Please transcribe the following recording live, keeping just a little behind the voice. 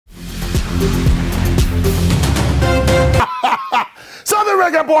So the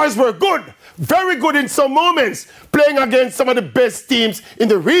Reggae Boyz were good, very good in some moments, playing against some of the best teams in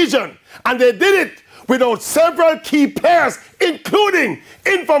the region. And they did it without several key players, including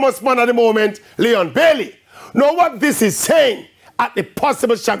infamous man at the moment, Leon Bailey. Now what this is saying, at the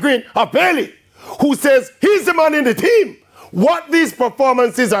possible chagrin of Bailey, who says he's the man in the team, what these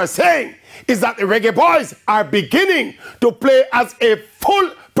performances are saying is that the Reggae Boyz are beginning to play as a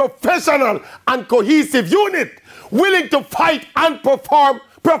full professional and cohesive unit, willing to fight and perform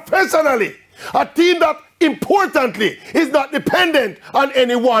professionally. A team that, importantly, is not dependent on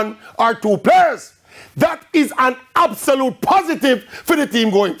any one or two players. That is an absolute positive for the team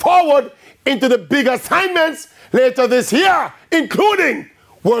going forward into the big assignments later this year, including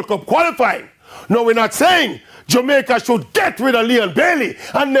World Cup qualifying. No, we're not saying Jamaica should get rid of Leon Bailey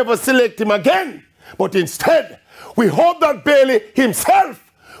and never select him again. But instead, we hope that Bailey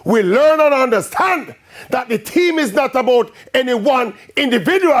himself will learn and understand that the team is not about any one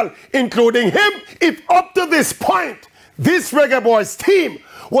individual, including him. If up to this point, this Reggae Boyz team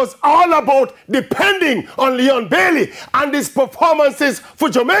was all about depending on Leon Bailey and his performances for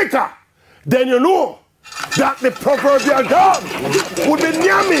Jamaica, then you know that the proverbial dog would be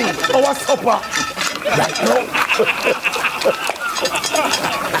yamming our supper right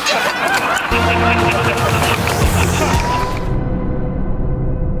now.